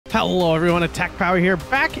Hello everyone, Atkpwr here,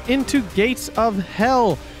 back into Gates of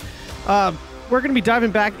Hell. We're going to be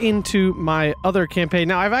diving back into my other campaign.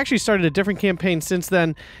 Now, I've actually started a different campaign since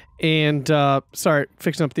then, and, sorry,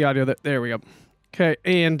 fixing up the audio. There we go. Okay,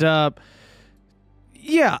 and,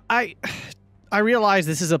 yeah, I realize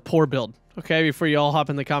this is a poor build, okay? Before you all hop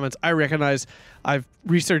in the comments, I recognize I've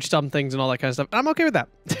researched some things and all that kind of stuff. I'm okay with that.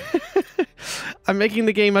 I'm making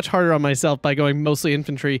the game much harder on myself by going mostly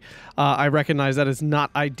infantry. I recognize that is not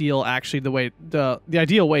ideal, actually, the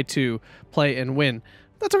ideal way to play and win.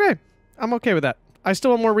 That's okay. I'm okay with that. I still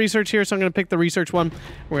want more research here, so I'm going to pick the research one.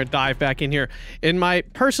 We're going to dive back in here. In my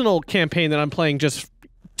personal campaign that I'm playing just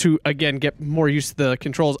to, again, get more used to the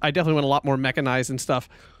controls, I definitely want a lot more mechanized and stuff.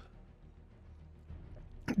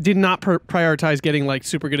 Did not prioritize getting, like,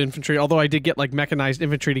 super good infantry, although I did get, like, mechanized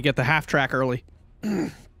infantry to get the half track early.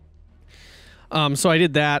 So I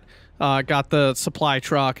did that, got the supply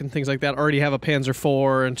truck and things like that. Already have a Panzer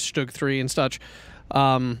IV and Stug 3 and such.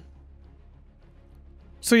 So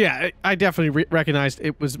yeah, I definitely recognized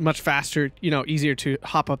it was much faster, you know, easier to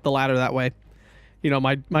hop up the ladder that way. You know,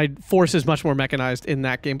 my force is much more mechanized in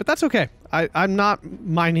that game, but that's okay. I'm not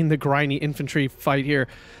minding the grindy infantry fight here.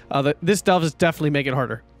 This does definitely make it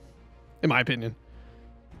harder, in my opinion.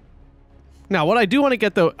 Now, what I do want to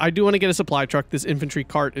get, though, I do want to get a supply truck. This infantry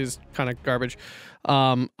cart is kind of garbage.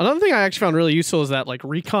 Another thing I actually found really useful is that, like,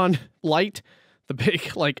 recon light, the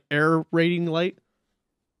big, like, air rating light.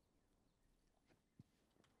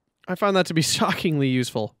 I found that to be shockingly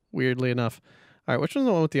useful, weirdly enough. All right, which one's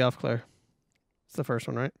the one with the Atkpwr? It's the first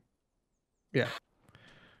one, right? Yeah.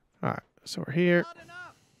 All right, so we're here.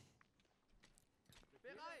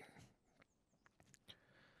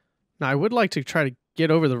 Now, I would like to try to get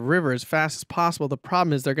over the river as fast as possible. The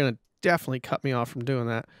problem is they're going to definitely cut me off from doing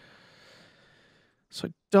that. So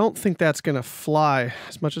I don't think that's going to fly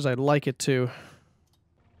as much as I'd like it to.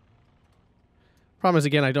 Problem is,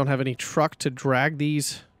 again, I don't have any truck to drag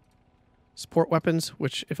these support weapons,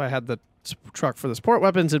 which if I had the truck for the support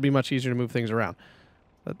weapons, it'd be much easier to move things around.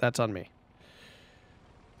 But that's on me.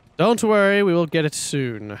 Don't worry, we will get it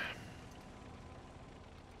soon.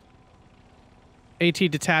 AT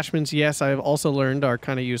detachments, yes, I have also learned are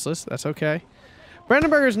kind of useless. That's okay.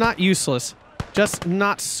 Brandenburger's not useless, just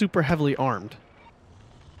not super heavily armed.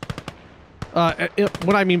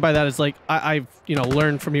 What I mean by that is, like, I've, you know,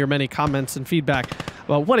 learned from your many comments and feedback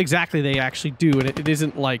about what exactly they actually do, and it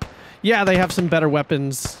isn't like, yeah, they have some better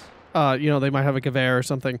weapons, you know, they might have a Gewehr or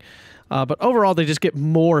something, but overall they just get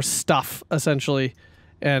more stuff, essentially,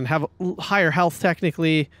 and have higher health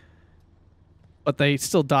technically, but they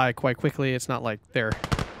still die quite quickly. It's not like their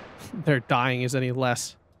dying is any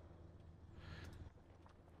less.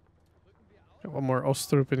 Got one more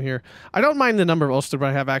Ostfront in here. I don't mind the number of Ostfront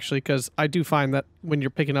I have, actually, because I do find that when you're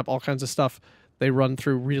picking up all kinds of stuff, they run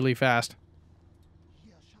through really fast.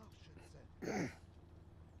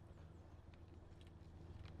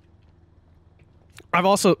 I've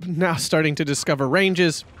also now starting to discover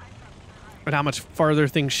ranges and how much farther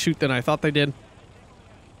things shoot than I thought they did.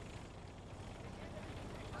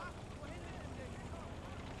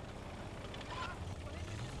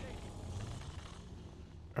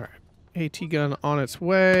 AT gun on its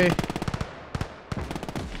way.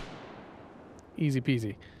 Easy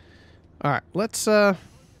peasy. Alright, let's, I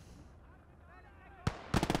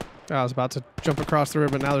was about to jump across the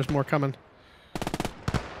river, but now there's more coming.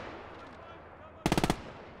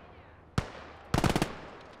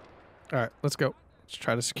 Alright, let's go. Let's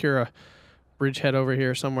try to secure a bridgehead over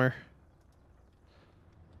here somewhere.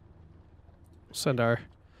 Send our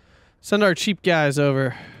cheap guys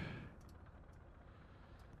over.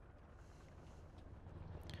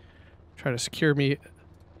 Try to secure me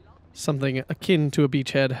something akin to a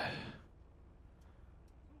beachhead.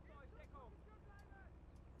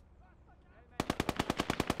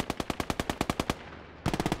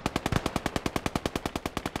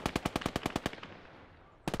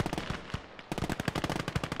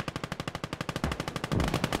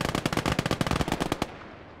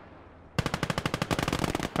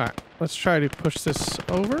 All right, let's try to push this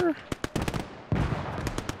over.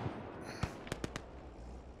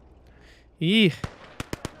 Eeh.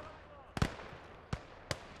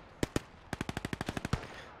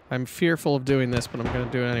 I'm fearful of doing this, but I'm going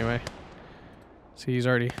to do it anyway. See, he's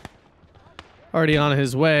already on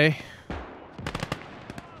his way.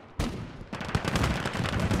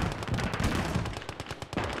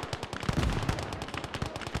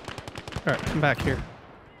 All right, come back here.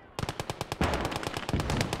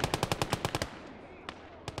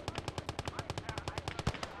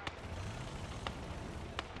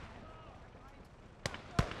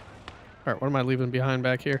 All right, what am I leaving behind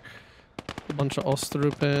back here? A bunch of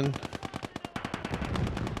Ostfront.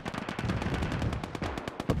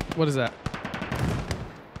 What is that?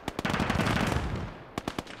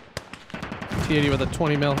 T80 with a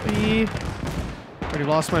 20 mil. Already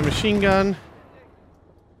lost my machine gun.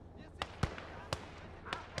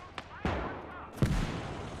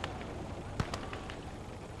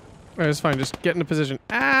 Alright, it's fine. Just get into position.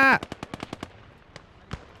 Ah!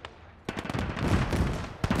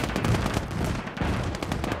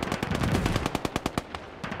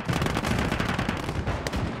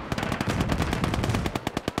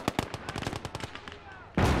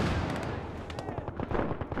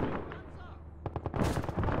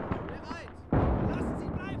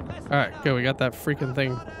 Alright, good. We got that freaking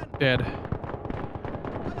thing dead.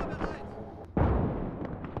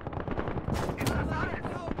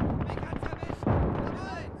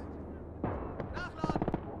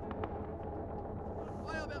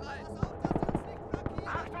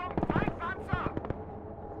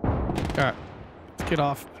 Alright, let's get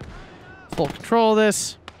off full control of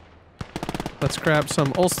this. Let's grab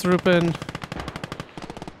some Ostfront.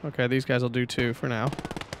 Okay, these guys will do too for now.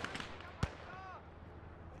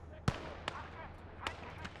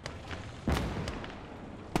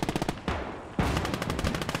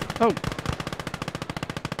 Oh!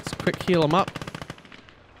 Let's quick heal them up.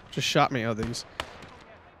 Just shot me. Oh, these.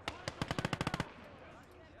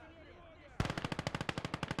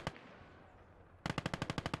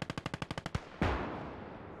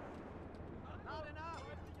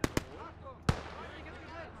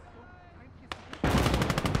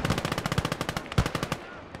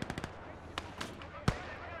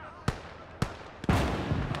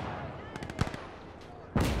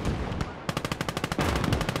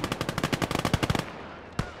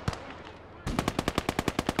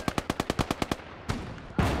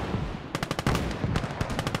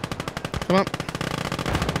 Come on.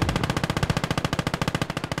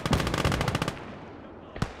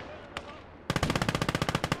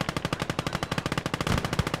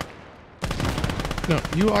 No,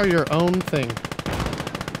 you are your own thing.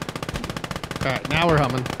 Alright, now we're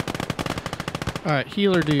humming. Alright,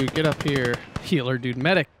 healer dude, get up here. Healer dude,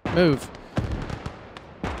 medic, move.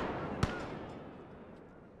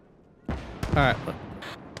 Alright,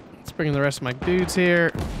 let's bring in the rest of my dudes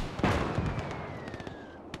here.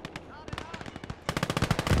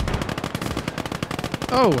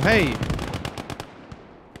 Oh, hey.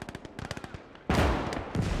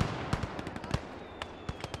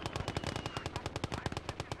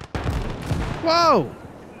 Whoa.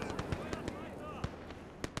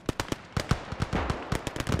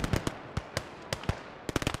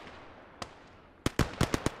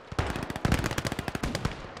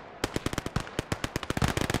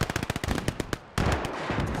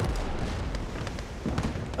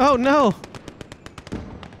 Oh, no.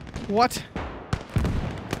 What?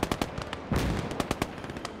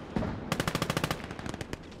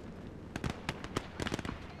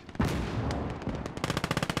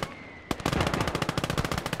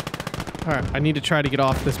 Alright, I need to try to get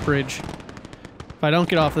off this bridge. If I don't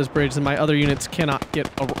get off this bridge, then my other units cannot get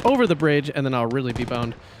over the bridge, and then I'll really be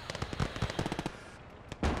boned.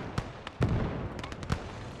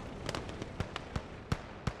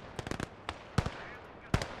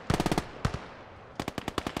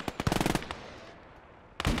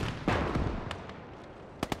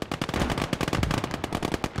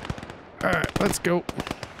 Alright, let's go.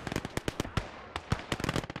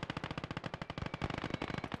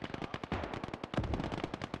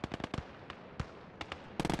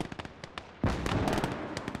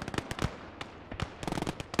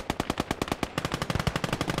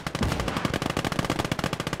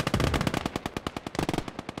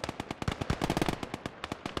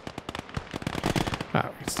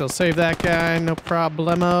 We can still save that guy, no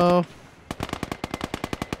problemo.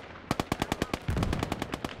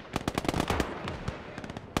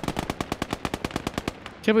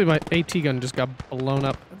 Can't believe my AT gun just got blown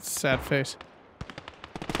up. That's a sad face.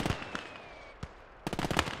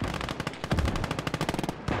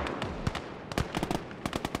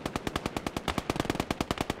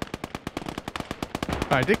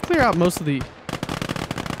 I did clear out most of the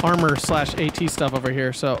armor slash AT stuff over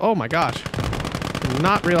here, so oh my gosh. Did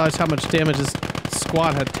not realize how much damage this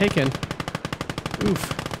squad had taken.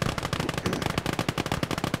 Oof.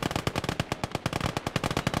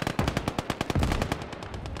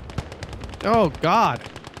 Oh god.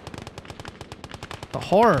 The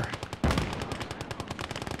horror.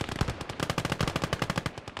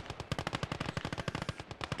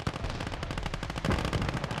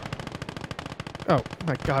 Oh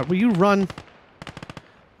my god, will you run?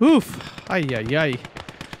 Oof. Ay, ay, ay.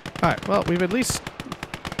 Alright, well, we've at least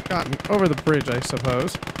gotten over the bridge, I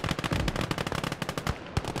suppose.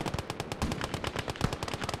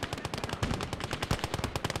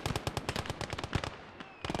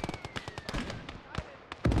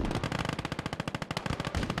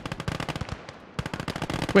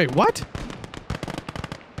 Wait, what?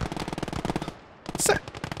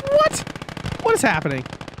 What? What is happening?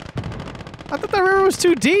 I thought that river was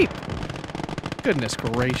too deep. Goodness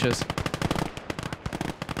gracious.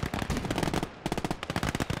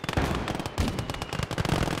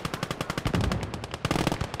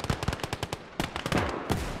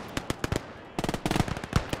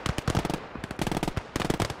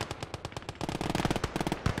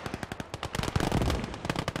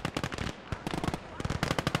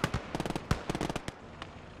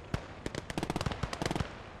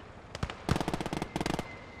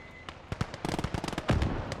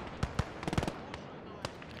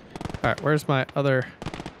 Alright, where's my other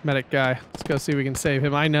medic guy? Let's go see if we can save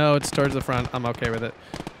him. I know it's towards the front. I'm okay with it.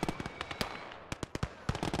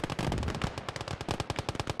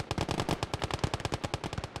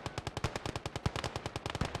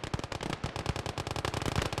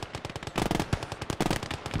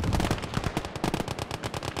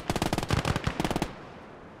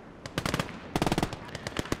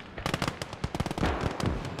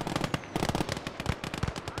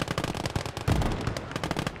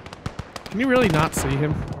 Can you really not see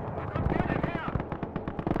him?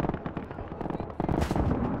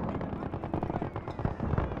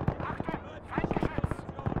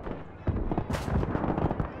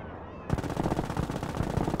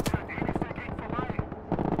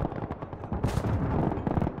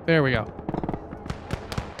 There we go.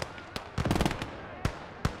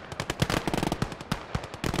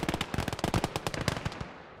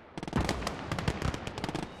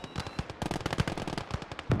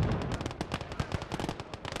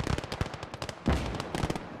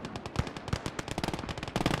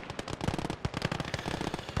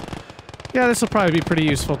 Yeah, this will probably be pretty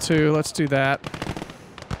useful too. Let's do that.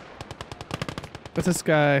 But this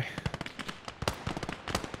guy...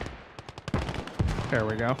 There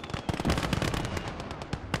we go.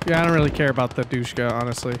 Yeah, I don't really care about the Dushka,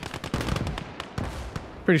 honestly.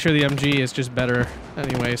 Pretty sure the MG is just better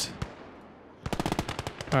anyways.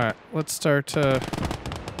 Alright, let's start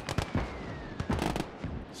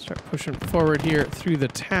pushing forward here through the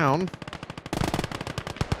town.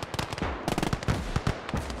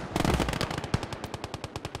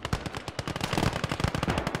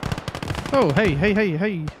 Oh, hey, hey, hey,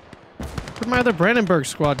 hey. Where'd my other Brandenburg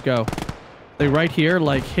squad go? They right here,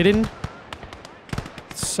 like, hidden?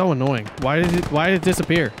 It's so annoying. Why did it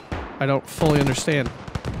disappear? I don't fully understand.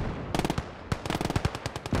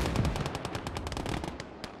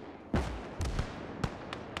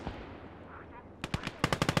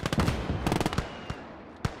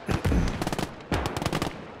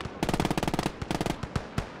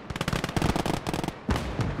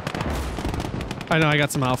 I know I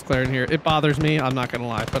got some health clear in here. It bothers me, I'm not gonna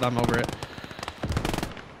lie, but I'm over it.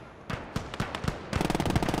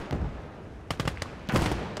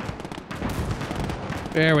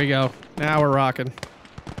 There we go. Now we're rocking.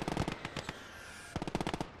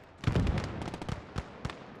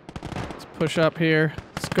 Let's push up here.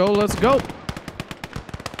 Let's go, let's go!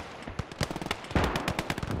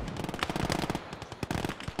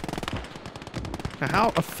 Now, how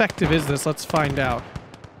effective is this? Let's find out.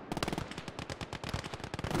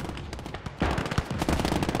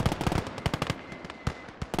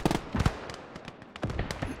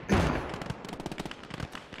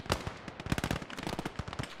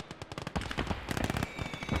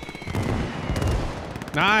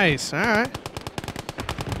 Nice. All right.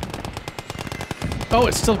 Oh,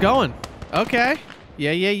 it's still going. Okay.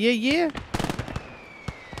 Yeah, yeah, yeah, yeah.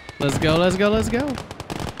 Let's go, let's go, let's go.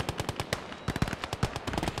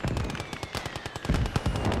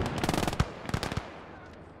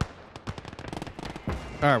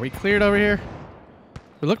 All right, we cleared over here.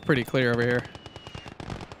 We look pretty clear over here.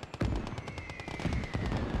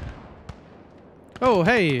 Oh,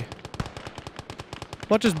 hey.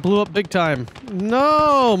 What just blew up big time?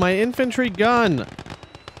 No, my infantry gun.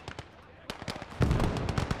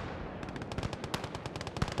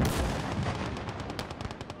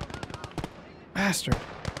 Bastard.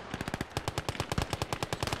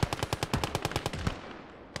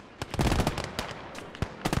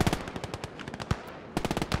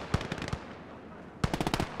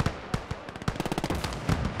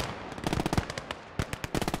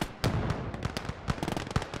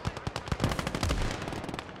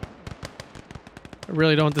 I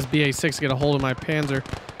really don't want this BA6 to get a hold of my Panzer.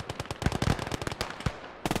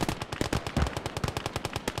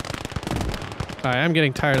 Alright, I'm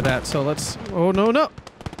getting tired of that, so let's... Oh, no, no!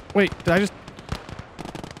 Wait, did I just...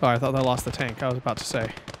 Oh, I thought I lost the tank. I was about to say.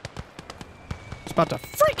 I was about to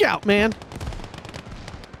freak out, man!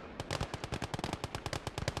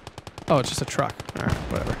 Oh, it's just a truck. Alright,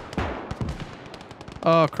 whatever.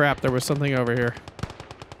 Oh, crap, there was something over here.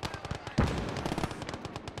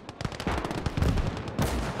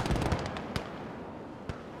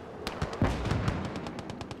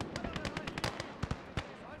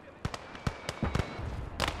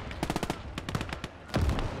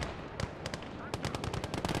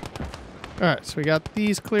 Alright, so we got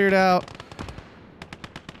these cleared out.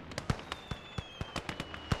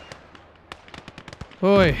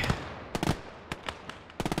 Boy.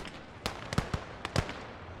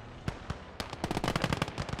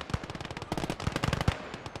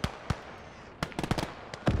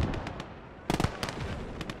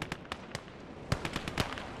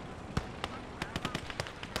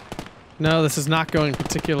 No, this is not going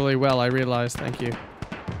particularly well, I realize. Thank you.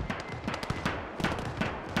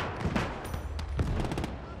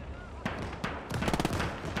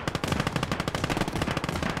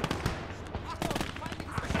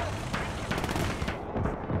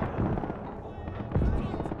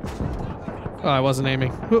 Oh, I wasn't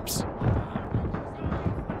aiming. Whoops.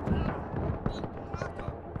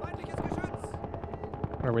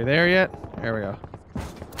 Are we there yet? There we go.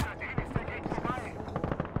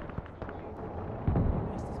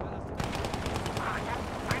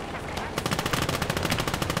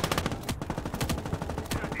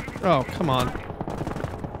 Oh, come on.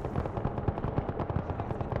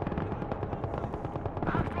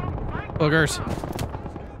 Boogers.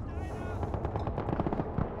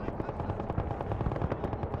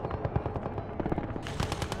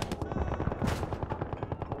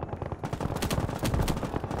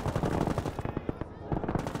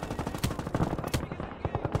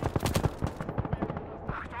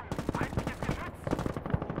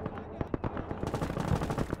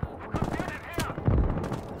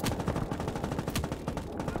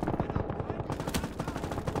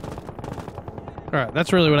 Alright,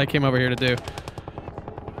 that's really what I came over here to do.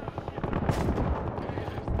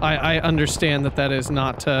 I understand that that is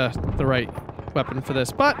not the right weapon for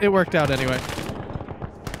this, but it worked out anyway.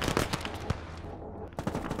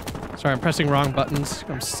 Sorry, I'm pressing wrong buttons.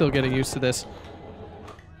 I'm still getting used to this.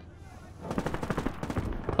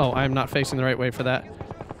 Oh, I'm not facing the right way for that.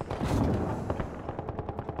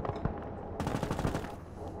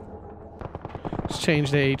 Let's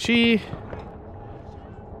change to HE.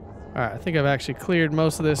 Alright, I think I've actually cleared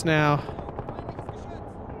most of this now.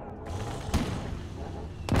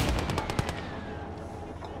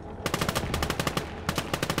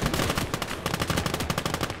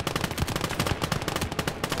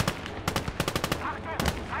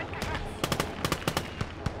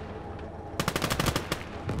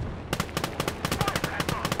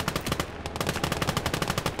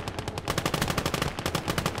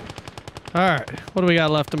 Alright, what do we got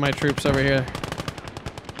left of my troops over here?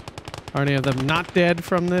 Are any of them not dead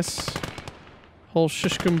from this whole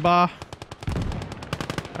shishkamba?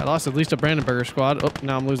 I lost at least a Brandenburger squad. Oh,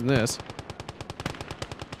 now I'm losing this.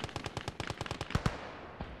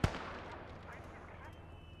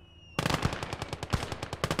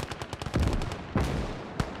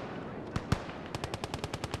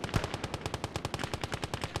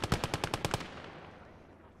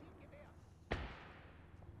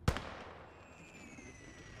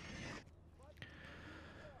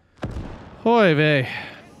 Hoy vey.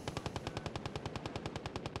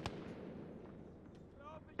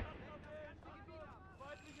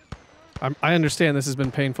 I understand this has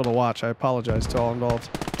been painful to watch. I apologize to all involved.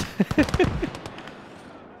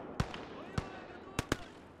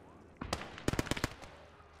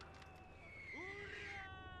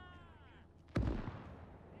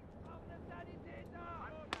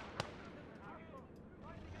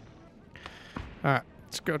 Alright,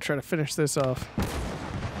 let's go try to finish this off.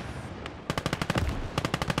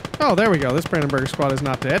 Oh, there we go. This Brandenburger squad is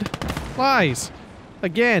not dead. Lies!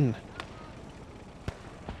 Again!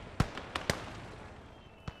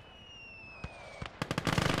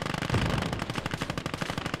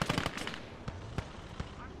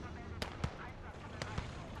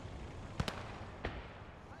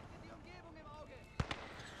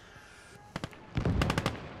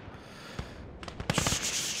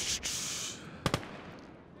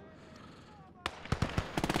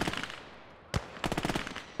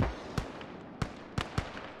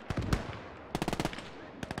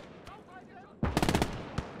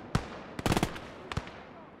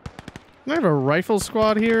 Can I have a rifle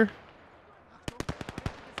squad here?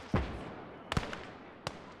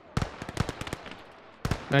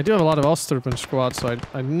 And I do have a lot of Ostfront squads, so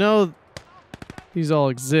I know these all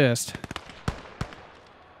exist.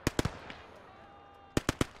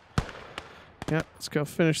 Yeah, let's go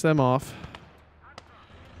finish them off.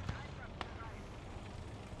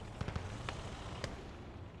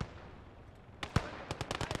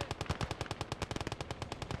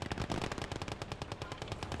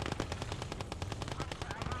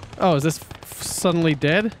 Oh, is this suddenly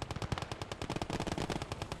dead?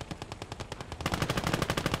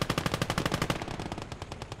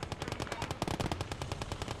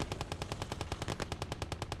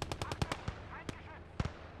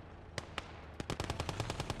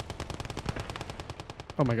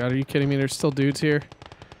 Oh my god, are you kidding me? There's still dudes here.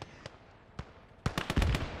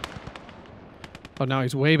 Oh, now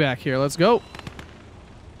he's way back here. Let's go.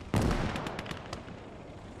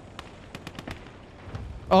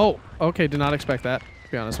 Oh, okay. Did not expect that,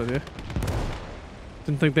 to be honest with you.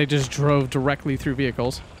 Didn't think they just drove directly through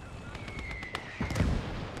vehicles.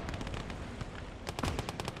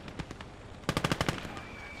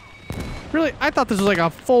 Really? I thought this was like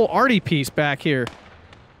a full arty piece back here.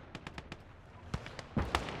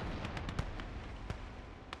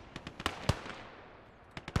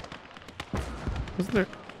 Wasn't there?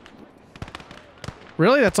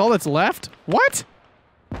 Really? That's all that's left? What?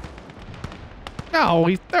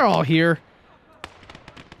 No, they're all here.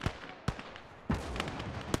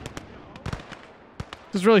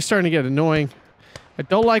 This is really starting to get annoying. I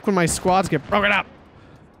don't like when my squads get broken up.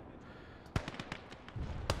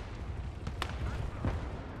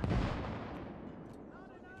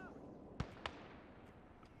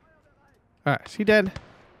 Alright, is he dead?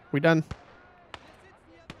 We done?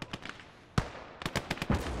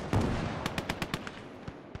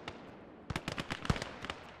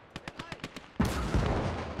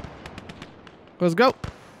 Let's go.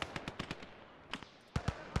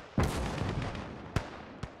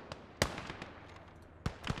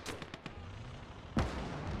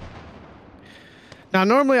 Now,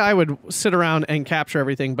 normally I would sit around and capture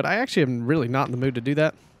everything, but I actually am really not in the mood to do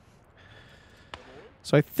that.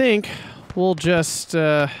 So I think we'll just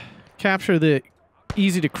capture the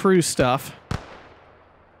easy to cruise stuff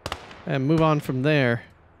and move on from there.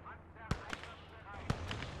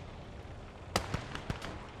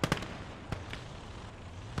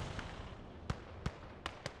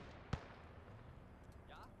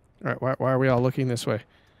 All right, why are we all looking this way?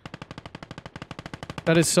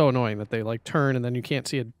 That is so annoying that they like turn and then you can't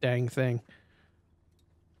see a dang thing.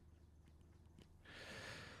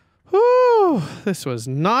 Whew, this was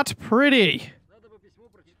not pretty.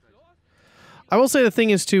 I will say the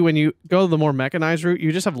thing is too, when you go the more mechanized route,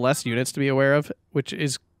 you just have less units to be aware of, which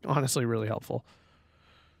is honestly really helpful.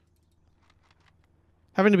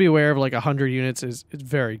 Having to be aware of like 100 units is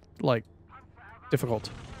very like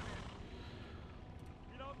difficult.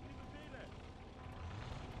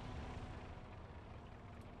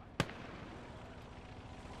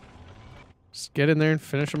 Just get in there and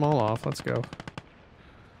finish them all off. Let's go.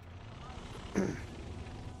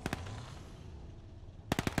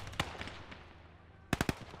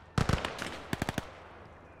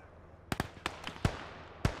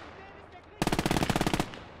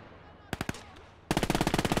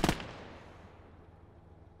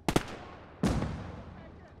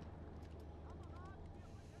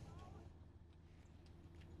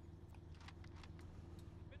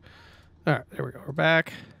 All right, there we go. We're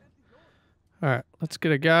back. All right, let's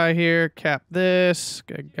get a guy here, cap this,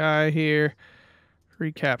 get a guy here,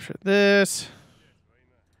 recapture this.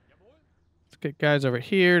 Let's get guys over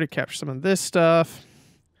here to capture some of this stuff.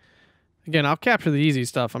 Again, I'll capture the easy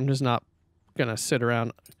stuff. I'm just not gonna sit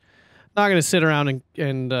around. Not gonna sit around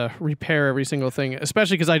and repair every single thing,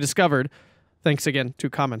 especially because I discovered, thanks again to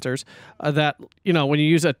commenters, that, you know, when you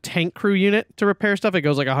use a tank crew unit to repair stuff, it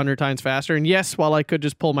goes like 100 times faster. And yes, while I could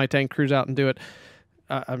just pull my tank crews out and do it,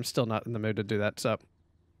 I'm still not in the mood to do that, so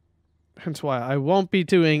hence why I won't be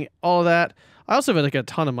doing all of that. I also have like a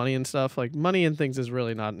ton of money and stuff. Like, money and things is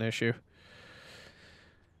really not an issue.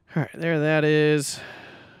 All right, there that is.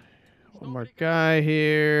 One more guy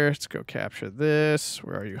here. Let's go capture this.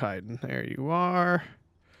 Where are you hiding? There you are.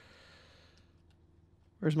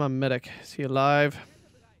 Where's my medic? Is he alive?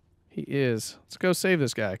 He is. Let's go save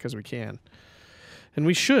this guy, because we can. And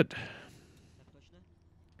we should.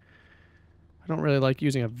 I don't really like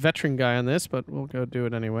using a veteran guy on this, but we'll go do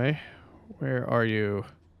it anyway. Where are you?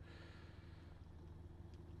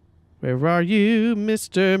 Where are you,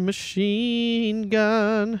 Mr. Machine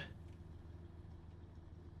Gun?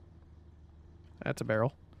 That's a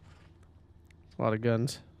barrel. A lot of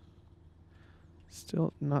guns.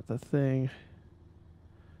 Still not the thing.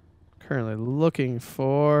 Currently looking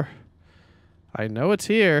for. I know it's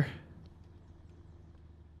here.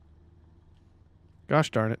 Gosh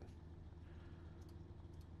darn it.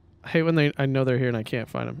 I hate when I know they're here and I can't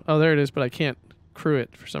find them. Oh, there it is, but I can't crew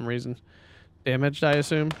it for some reason. Damaged, I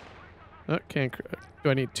assume. Oh, can't crew. Do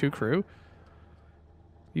I need 2 crew?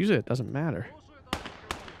 Usually it doesn't matter.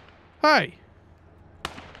 Hi!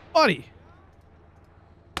 Buddy!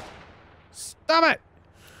 Stop it!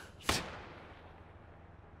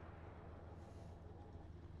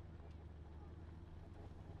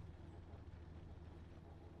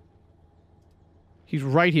 He's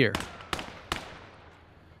right here.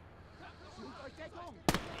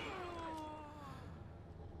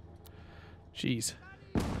 Jeez.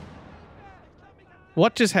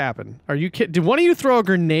 What just happened? Are you kidding? Did one of you throw a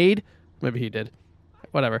grenade? Maybe he did.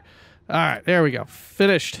 Whatever. All right, there we go.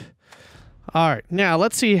 Finished. All right, now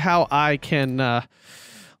let's see how I can.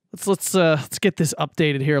 Let's get this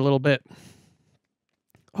updated here a little bit.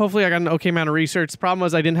 Hopefully, I got an okay amount of research. The problem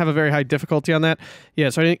was I didn't have a very high difficulty on that.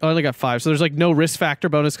 Yeah, so I only got 5. So there's like no risk factor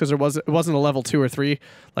bonus because it wasn't a level 2 or 3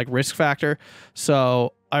 like risk factor.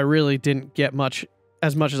 So I really didn't get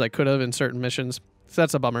as much as I could have in certain missions. So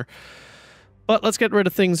that's a bummer. But let's get rid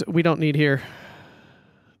of things we don't need here.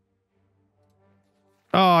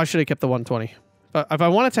 Oh, I should have kept the 120. If I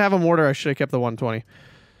wanted to have a mortar, I should have kept the 120.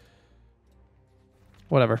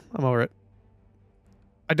 Whatever. I'm over it.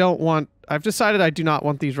 I've decided I do not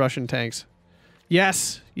want these Russian tanks.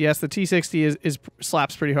 Yes, the T-60 is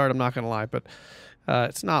slaps pretty hard, I'm not going to lie, but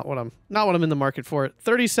it's not what I'm in the market for.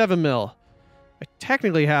 37 mil. I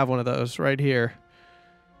technically have one of those right here.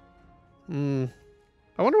 I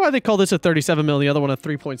wonder why they call this a 37 mil and the other one a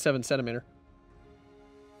 3.7 centimeter.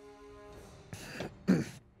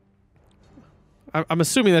 I'm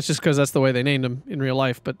assuming that's just because that's the way they named them in real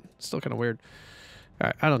life, but it's still kind of weird. All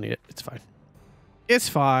right, I don't need it. It's fine. It's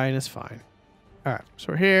fine. It's fine. All right, so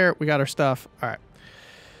we're here. We got our stuff. All right.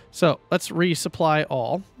 So let's resupply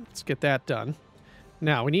all. Let's get that done.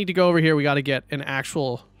 Now we need to go over here. We got to get an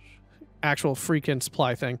actual freaking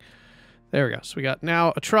supply thing. There we go. So we got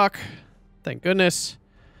now a truck. Thank goodness.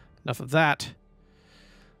 Enough of that.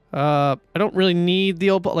 I don't really need the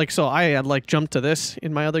old, like, so I had like jumped to this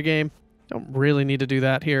in my other game. Don't really need to do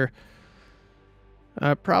that here.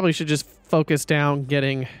 I probably should just focus down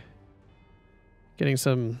getting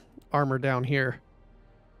some armor down here.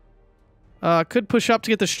 Could push up to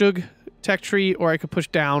get the Stug tech tree, or I could push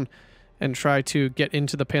down and try to get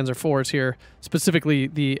into the Panzer IVs here, specifically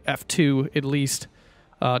the F2 at least.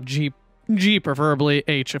 G preferably,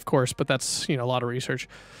 H of course, but that's, you know, a lot of research.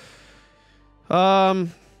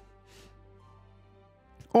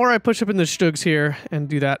 Or I push up in the Stugs here and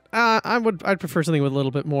do that. I'd prefer something with a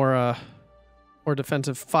little bit more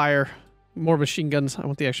defensive fire, more machine guns. I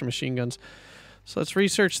want the extra machine guns. So let's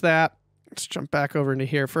research that. Let's jump back over into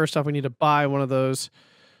here. First off, we need to buy one of those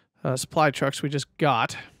supply trucks we just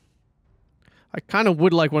got. I kind of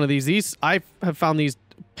would like one of these. These, I have found these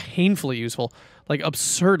painfully useful, like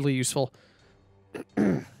absurdly useful.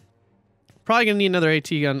 Probably gonna need another AT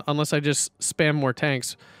gun unless I just spam more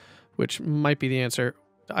tanks, which might be the answer.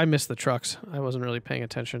 I missed the trucks. I wasn't really paying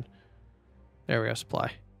attention. There we go,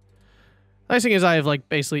 supply. Nice thing is I have like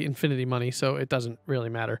basically infinity money, so it doesn't really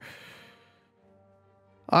matter.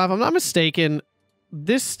 If I'm not mistaken,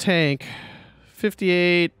 this tank,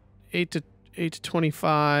 58, 8 to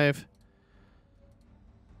 25.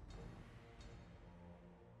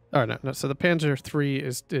 Oh no. So the Panzer III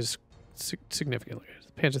is significantly good.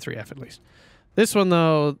 The Panzer IIIF at least. This one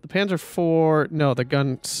though, the Panzer IV, no, the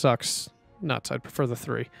gun sucks nuts. I'd prefer the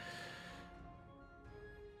 3.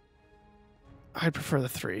 I'd prefer the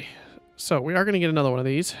 3. So we are going to get another one of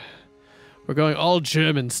these. We're going all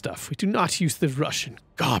German stuff. We do not use the Russian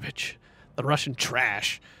garbage. The Russian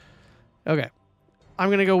trash. Okay. I'm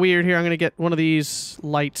going to go weird here. I'm going to get one of these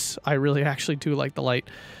lights. I really actually do like the light.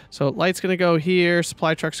 So light's going to go here.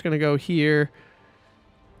 Supply truck's going to go here.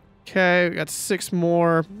 Okay, we got 6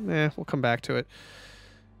 more. We'll come back to it.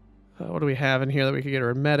 What do we have in here that we could get? A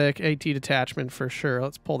hermetic, AT detachment for sure.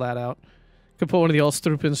 Let's pull that out. Could put one of the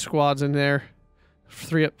Ostfront squads in there.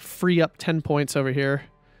 Free up 10 points over here.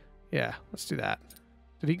 Yeah, let's do that.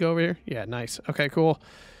 Did he go over here? Yeah, nice. Okay, cool.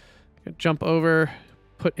 Jump over,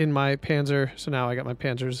 put in my Panzer. So now I got my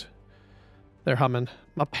Panzers. They're humming.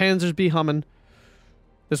 My Panzers be humming.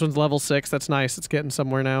 This one's level 6. That's nice. It's getting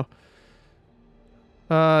somewhere now.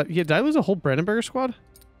 Yeah, did I lose a whole Brandenburger squad?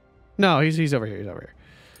 No, he's over here. He's over here.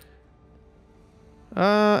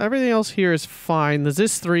 Everything else here is fine. The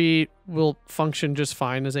ZIS 3 will function just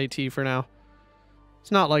fine as AT for now.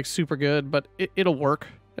 It's not like super good, but it'll work.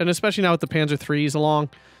 And especially now with the Panzer IIIs along,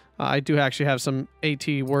 I do actually have some AT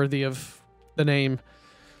worthy of the name.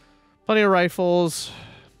 Plenty of rifles.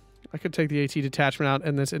 I could take the AT detachment out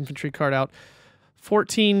and this infantry card out.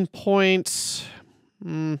 14 points.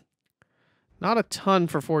 Not a ton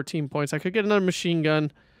for 14 points. I could get another machine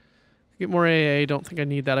gun. Get more AA. Don't think I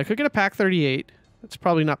need that. I could get a Pack 38. That's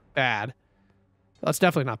probably not bad. That's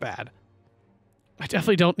definitely not bad. I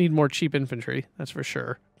definitely don't need more cheap infantry. That's for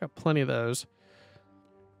sure. Got plenty of those.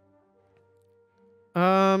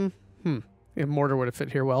 Yeah, mortar would have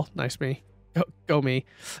fit here well. Nice me. Go me.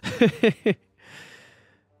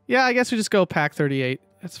 Yeah, I guess we just go Pack 38.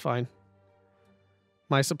 That's fine.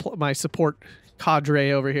 My support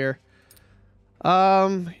cadre over here.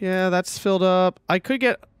 Yeah, that's filled up. I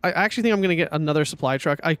actually think I'm gonna get another supply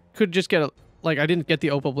truck. I could just get I didn't get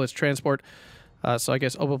the Opal Blitz transport, so I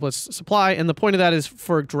guess Opal Blitz supply. And the point of that is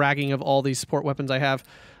for dragging of all these support weapons I have.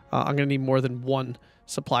 I'm gonna need more than one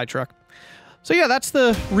supply truck. So yeah, that's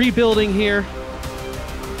the rebuilding here.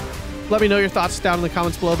 Let me know your thoughts down in the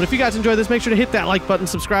comments below. But if you guys enjoyed this, make sure to hit that like button,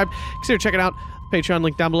 subscribe, consider checking out the Patreon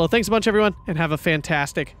link down below. Thanks a bunch, everyone, and have a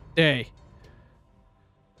fantastic day.